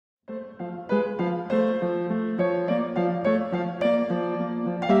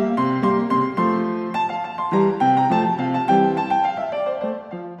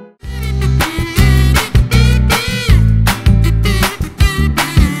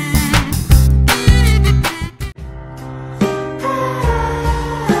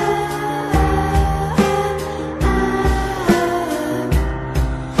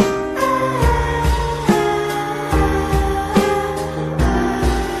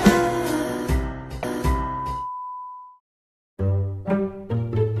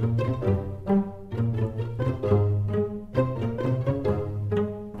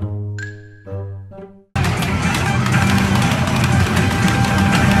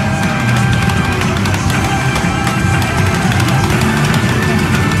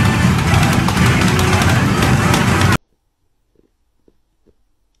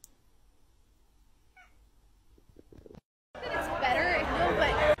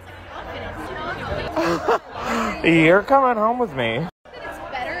You're coming home with me. It's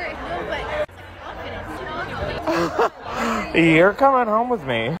better, no, but it's like confidence, you know? You're coming home with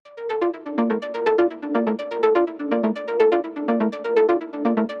me.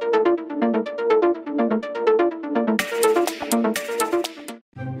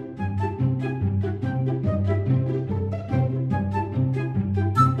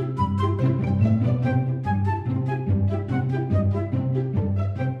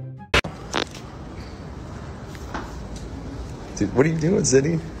 Dude, what are you doing,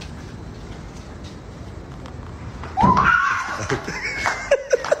 Ziddy?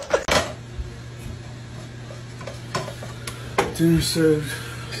 Dude said...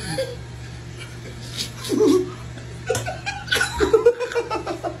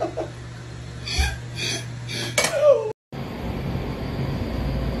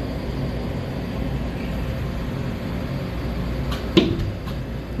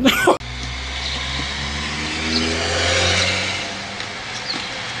 No!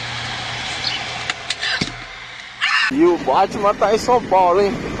 E o Batman tá em São Paulo,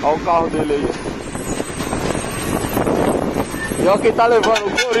 hein? Olha o carro dele aí. E olha quem tá levando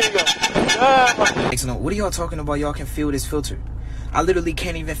o Coringa. What are y'all talking about? Y'all can feel this filter. I literally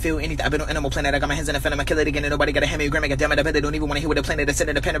can't even feel anything. I've been on Animal Planet. I got my hands in the fan. I'ma kill it again. And nobody got a hammer. Grammy, goddamn it. I bet they don't even want to hear what the planet is sitting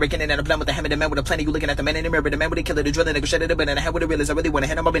in the pen. Again, and I'm playing with the hammer. The man with the planet. You looking at the man in the mirror. The man with the killer. The driller. Nigga shut it up. And I had what it real is. I really want to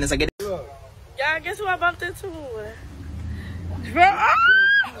handle my business. I get it. Yeah, guess who I bumped into? It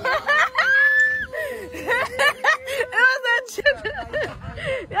was that shit.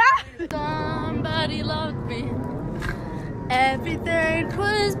 Yeah. Somebody loved me. Everything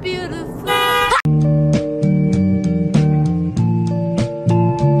was beautiful.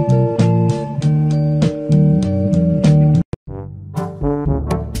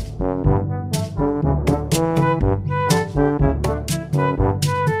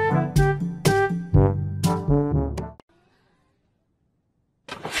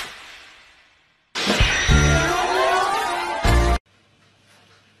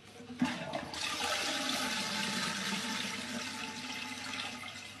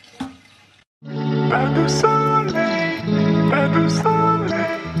 Pas de soleil, pas de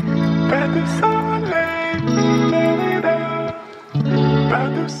soleil, pas de soleil, pas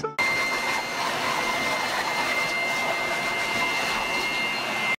de soleil.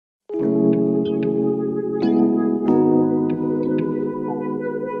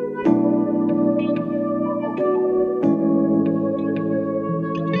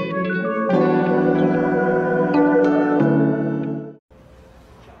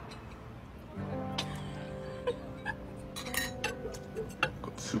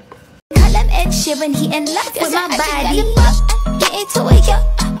 When he in love with my body, get into it, yo.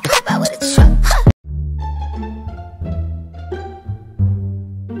 Pop out with a truck, huh?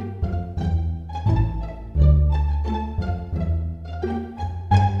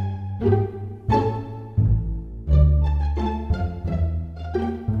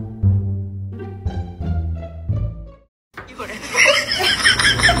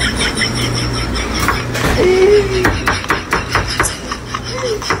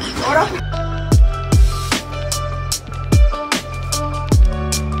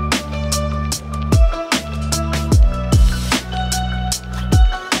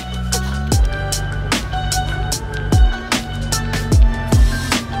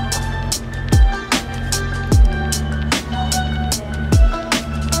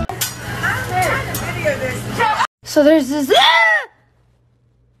 So there's this.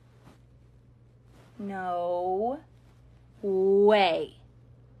 No way.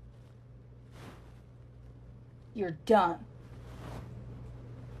 You're done.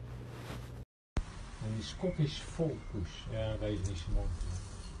 Die Scott is focus. Ja, deze is niet zo mooi.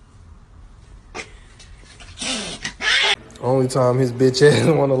 Only time his bitch ass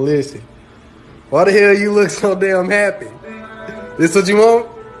wanna listen. Why the hell you look so damn happy? This what you want?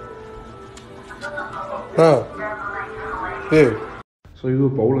 Huh? Here. Så er jeg ude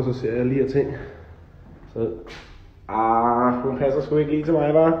og bowler, så ser jeg lige af ting. Så... hun passer sgu ikke lige til mig,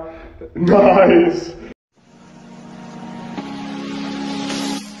 hva'? Nice!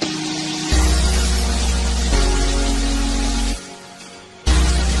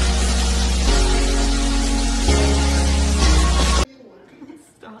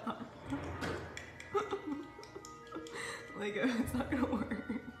 Like, it's not gonna work.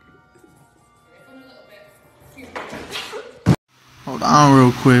 Hold on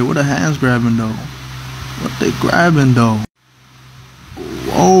real quick. What the hands grabbing though? What they grabbing though?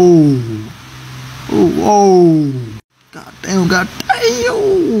 Whoa. Oh, whoa. God damn, god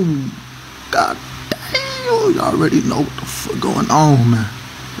damn. God damn. You already know what the fuck going on, man.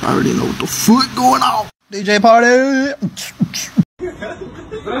 You already know what the fuck going on. DJ party.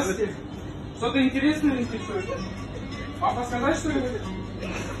 Здравствуйте. Что-то интересное интересует? Вам подсказать что-нибудь?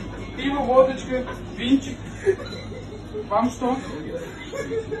 Пиво, водочка, винчик. Вам что?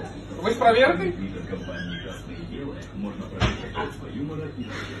 Вы с проверкой?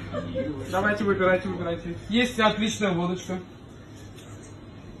 Давайте, выбирайте. Есть отличная водочка.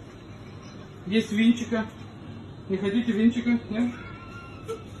 Есть винчика. Не хотите винчика? Нет?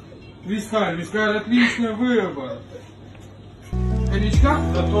 Вискарь, отличный выбор. Коньячка?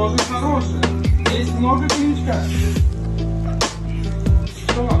 Да тоже хороший. Есть много коньячка.